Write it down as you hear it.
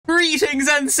Greetings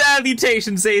and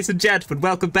salutations, ladies and gentlemen.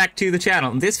 Welcome back to the channel.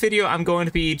 In this video, I'm going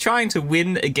to be trying to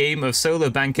win a game of Solo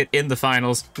Banquet in the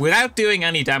finals without doing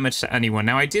any damage to anyone.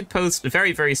 Now, I did post a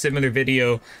very similar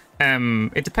video.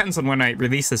 It depends on when I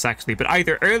release this, actually, but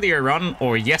either earlier on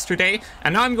or yesterday,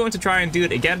 and now I'm going to try and do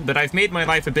it again, but I've made my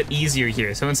life a bit easier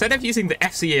here. So instead of using the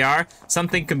FCAR,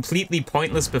 something completely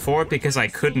pointless before because I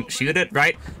couldn't shoot it,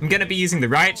 right? I'm going to be using the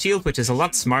Riot Shield, which is a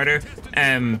lot smarter,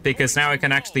 because now I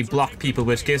can actually block people,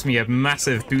 which gives me a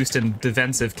massive boost in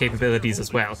defensive capabilities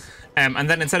as well. And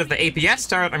then instead of the APS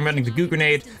turret, I'm running the Goo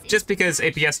Grenade, just because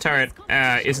APS turret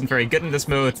isn't very good in this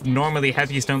mode. Normally,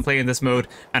 heavies don't play in this mode,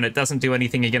 and it doesn't do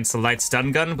anything against the light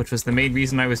stun gun, which was the main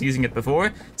reason I was using it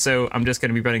before. So I'm just going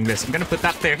to be running this. I'm going to put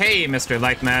that there. Hey, Mr.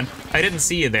 Lightman. I didn't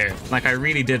see you there. Like, I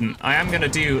really didn't. I am going to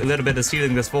do a little bit of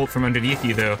stealing this vault from underneath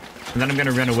you, though, and then I'm going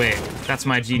to run away. That's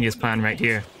my genius plan right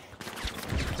here.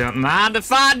 Don't mind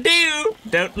if I do.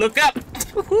 Don't look up.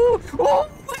 Oh,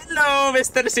 hello,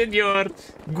 Mr. Senor.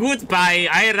 Goodbye.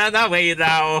 I run away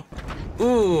now.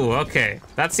 Ooh, okay.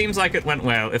 That seems like it went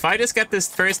well. If I just get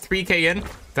this first 3k in,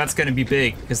 that's going to be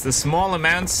big, because the small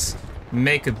amounts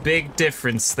make a big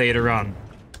difference later on.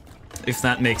 If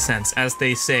that makes sense, as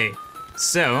they say.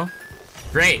 So,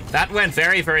 great. That went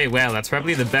very well. That's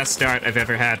probably the best start I've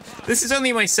ever had. This is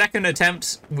only my second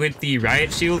attempt with the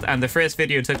Riot Shield, and the first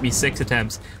video took me 6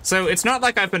 attempts. So it's not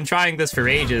like I've been trying this for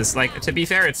ages. Like, to be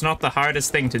fair, it's not the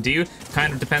hardest thing to do.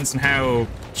 Kind of depends on how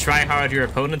try-hard your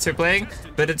opponents are playing,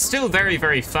 but it's still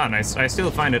very fun. I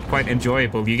still find it quite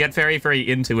enjoyable. You get very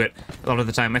into it a lot of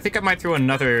the time. I think I might throw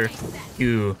another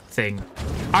goo thing.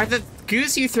 Are the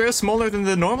goos you throw smaller than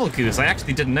the normal goos? I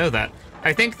actually didn't know that.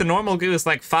 I think the normal goo is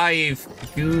like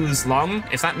 5 goos long,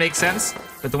 if that makes sense.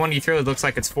 But the one you throw looks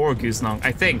like it's 4 goos long.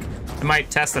 I think. I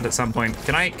might test that at some point.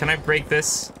 Can I break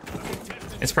this?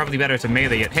 It's probably better to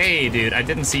melee it. Hey, dude, I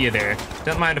didn't see you there.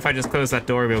 Don't mind if I just close that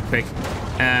door real quick.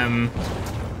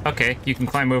 Okay, you can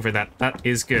climb over that. That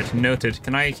is good. Noted.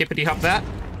 Can I hippity hop that?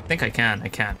 I think I can. I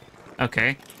can.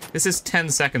 Okay. This is 10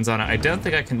 seconds on it. I don't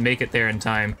think I can make it there in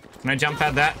time. Can I jump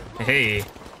pad that? Hey.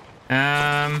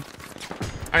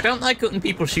 I don't like it when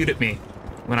people shoot at me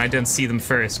when I don't see them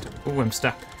first. Oh, I'm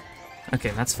stuck. Okay,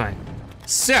 that's fine.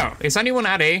 So, is anyone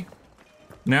at A?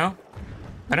 No?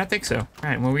 I don't think so. All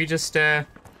right, well, we just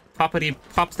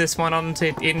pop this one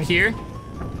onto in here.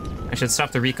 I should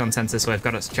stop the recon sensor so I've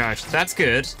got it charged. That's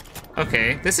good.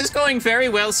 Okay, this is going very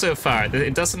well so far.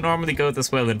 It doesn't normally go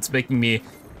this well, and it's making me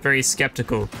very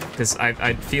skeptical because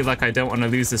I feel like I don't want to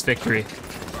lose this victory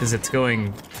because it's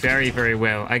going very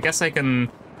well. I guess I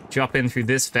can drop in through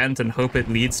this vent and hope it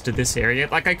leads to this area.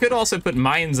 Like, I could also put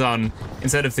mines on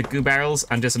instead of the goo barrels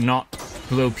and just not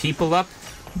blow people up,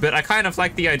 but I kind of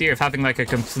like the idea of having like a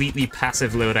completely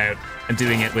passive loadout and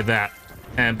doing it with that.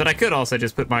 But I could also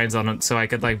just put mines on it so I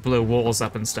could like blow walls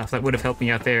up and stuff. That would have helped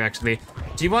me out there, actually.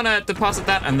 Do you want to deposit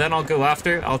that and then I'll go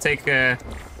after? I'll take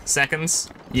seconds.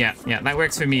 Yeah, that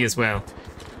works for me as well.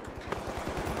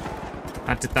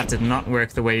 That did not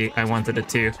work the way I wanted it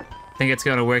to. I think it's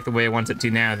going to work the way I want it to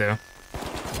now, though.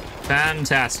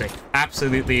 Fantastic.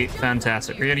 Absolutely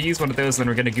fantastic. We're going to use one of those, and then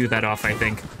we're going to goo that off, I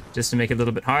think, just to make it a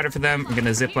little bit harder for them. We're going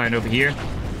to zipline over here.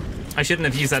 I shouldn't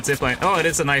have used that zipline. Oh, it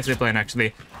is a nice zipline,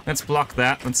 actually. Let's block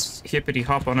that. Let's hippity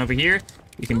hop on over here.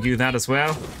 You can do that as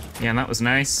well. Yeah, that was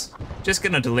nice. Just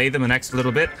going to delay them the next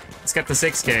little bit. Let's get the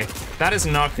 6k. That is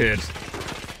not good.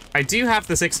 I do have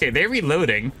the 6k. They're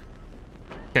reloading.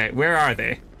 Okay, where are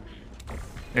they?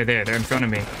 They're there. They're in front of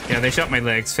me. Yeah, they shot my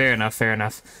legs. Fair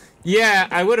enough. Yeah,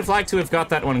 I would have liked to have got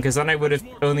that one, because then I would have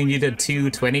only needed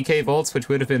 2 20k vaults, which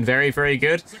would have been very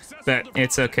good. But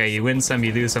it's okay. You win some,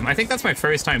 you lose some. I think that's my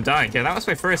first time dying. Yeah, that was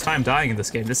my first time dying in this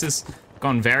game. This has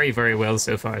gone very well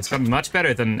so far. It's gone much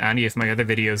better than any of my other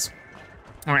videos.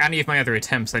 Or any of my other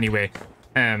attempts, anyway.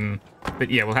 But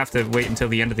yeah, we'll have to wait until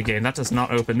the end of the game. That does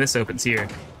not open. This opens here.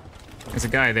 There's a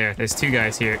guy there. There's 2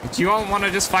 guys here. Do you all want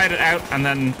to just fight it out, and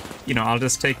then, you know, I'll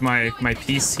just take my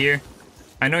piece here?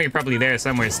 I know you're probably there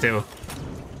somewhere still.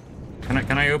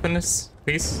 Can I open this,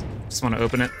 please? Just want to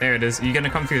open it. There it is. Are you going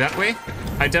to come through that way?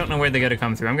 I don't know where they're going to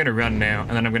come through. I'm going to run now, and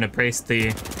then I'm going to place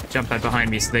the jump pad behind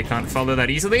me so they can't follow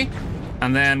that easily.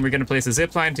 And then we're going to place a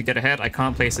zip line to get ahead. I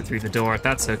can't place it through the door.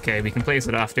 That's okay. We can place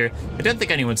it after. I don't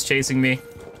think anyone's chasing me.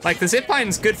 Like, the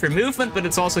zipline's good for movement, but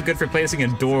it's also good for placing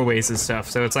in doorways and stuff.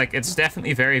 So it's like, it's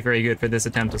definitely very good for this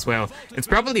attempt as well. It's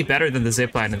probably better than the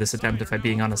zipline in this attempt, if I'm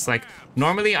being honest. Like,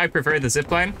 normally I prefer the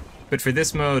zipline, but for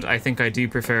this mode, I think I do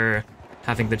prefer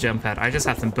having the jump pad. I just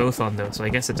have them both on, though, so I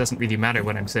guess it doesn't really matter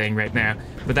what I'm saying right now.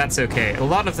 But that's okay. A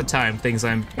lot of the time, things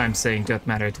I'm saying don't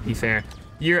matter, to be fair.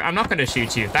 I'm not going to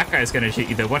shoot you. That guy's going to shoot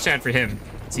you, though. Watch out for him.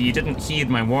 See, you didn't heed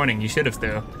my warning. You should have,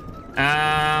 though.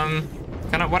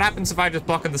 What happens if I just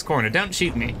block in this corner? Don't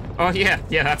shoot me. Oh, yeah,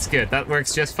 that's good. That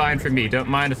works just fine for me. Don't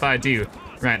mind if I do.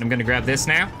 Right, I'm gonna grab this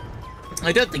now.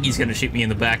 I don't think he's gonna shoot me in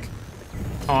the back.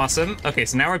 Awesome. Okay,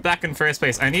 so now we're back in first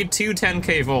place. I need 2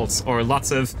 10k vaults, or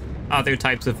lots of other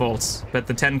types of vaults, but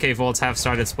the 10k vaults have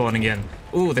started spawning in.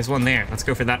 Ooh, there's one there. Let's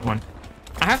go for that one.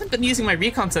 I haven't been using my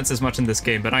recon sense as much in this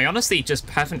game, but I honestly just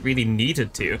haven't really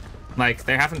needed to. Like,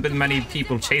 there haven't been many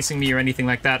people chasing me or anything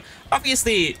like that.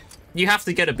 Obviously, you have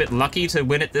to get a bit lucky to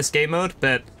win at this game mode,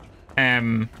 but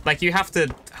like, you have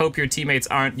to hope your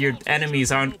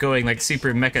enemies aren't going like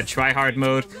super mecha tryhard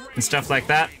mode and stuff like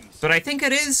that. But I think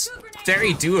it is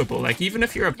very doable. Like, even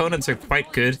if your opponents are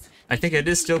quite good, I think it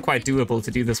is still quite doable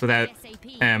to do this without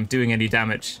doing any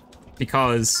damage,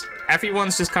 because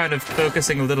everyone's just kind of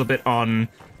focusing a little bit on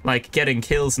like getting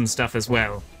kills and stuff as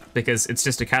well, because it's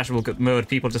just a casual mode.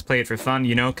 People just play it for fun,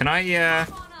 you know. Can I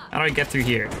how do I get through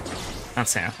here?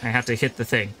 That's how. I have to hit the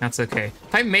thing. That's okay.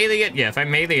 If I melee it, yeah, if I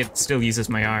melee it still uses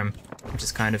my arm, which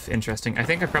is kind of interesting. I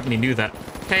think I probably knew that.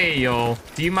 Hey, y'all.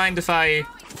 Do you mind if I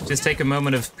just take a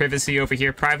moment of privacy over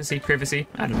here? Privacy?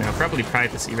 I don't know. Probably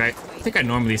privacy, right? I think I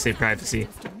normally say privacy.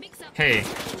 Hey.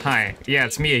 Hi. Yeah,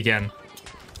 it's me again.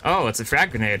 Oh, it's a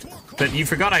frag grenade. But you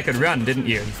forgot I could run, didn't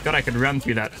you? You forgot I could run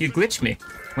through that. You glitched me.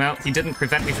 Well, he didn't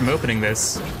prevent me from opening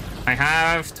this. I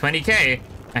have 20k.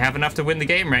 I have enough to win the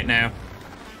game right now.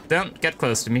 Don't get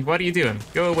close to me. What are you doing?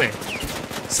 Go away.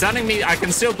 Stunning me, I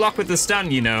can still block with the stun,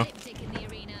 you know.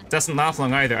 Doesn't last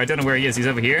long either. I don't know where he is. He's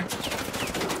over here.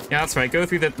 Yeah, that's right. Go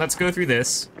through the. Let's go through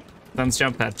this. Let's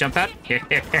jump pad. Jump pad.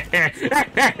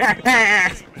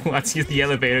 Let's use the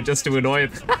elevator just to annoy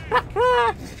him.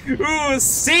 Ooh,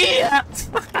 see ya!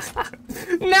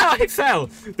 No, I fell.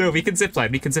 No, we can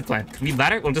zipline. We can zipline. Can we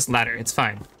ladder? We'll just ladder. It's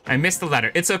fine. I missed the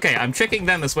ladder. It's okay. I'm tricking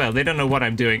them as well. They don't know what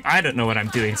I'm doing. I don't know what I'm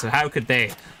doing. So how could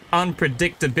they?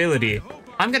 Unpredictability.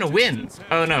 I'm gonna win.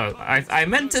 Oh no, I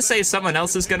meant to say someone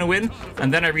else is gonna win,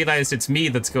 and then I realized it's me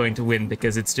that's going to win,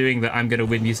 because it's doing the I'm gonna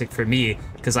win music for me,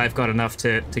 because I've got enough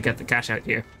to get the cash out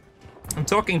here. I'm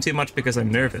talking too much because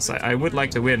I'm nervous. I would like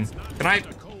to win. Can I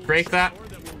break that?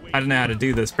 I don't know how to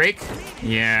do this. Break?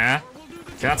 Yeah.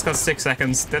 That's got 6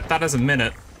 seconds. That is a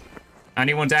minute.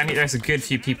 Anyone down here? There's a good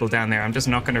few people down there. I'm just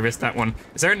not gonna risk that one.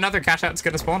 Is there another cash out that's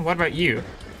gonna spawn? What about you?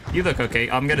 You look okay.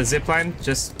 I'm gonna zipline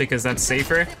just because that's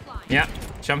safer. Yeah,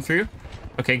 jump through.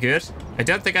 Okay, good. I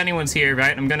don't think anyone's here,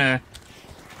 right? I'm gonna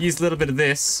use a little bit of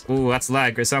this. Ooh, that's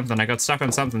lag or something. I got stuck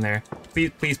on something there.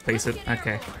 Please place it.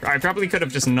 Okay. I probably could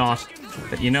have just not,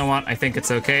 but you know what? I think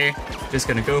it's okay. Just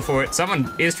gonna go for it.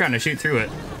 Someone is trying to shoot through it.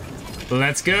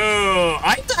 Let's go!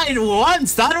 I died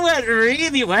once! That went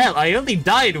really well! I only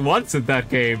died once in that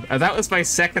game, and that was my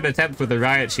second attempt with the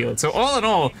riot shield. So all in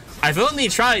all, I've only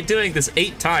tried doing this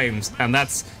 8 times, and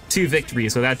that's 2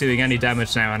 victories without doing any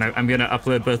damage now, and I'm gonna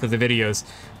upload both of the videos.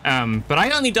 But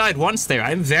I only died once there.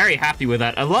 I'm very happy with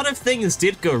that. A lot of things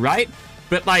did go right,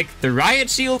 but like the riot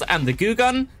shield and the goo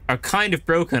gun are kind of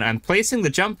broken, and placing the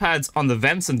jump pads on the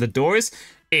vents and the doors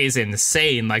is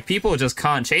insane. Like, people just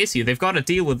can't chase you. They've got to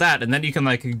deal with that, and then you can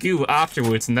like goo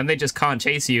afterwards, and then they just can't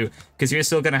chase you because you're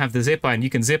still gonna have the zipline. You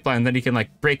can zipline, and then you can like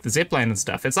break the zipline and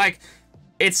stuff. It's like,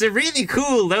 it's a really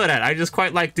cool loadout. I just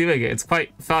quite like doing it. It's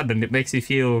quite fun, and it makes you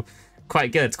feel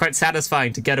quite good. It's quite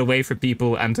satisfying to get away from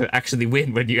people and to actually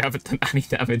win when you haven't done any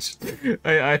damage.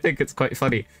 I think it's quite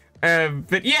funny.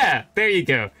 But yeah, there you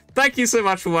go. Thank you so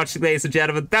much for watching, ladies and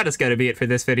gentlemen. That is going to be it for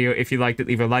this video. If you liked it,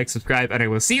 leave a like, subscribe, and I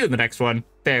will see you in the next one.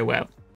 Farewell.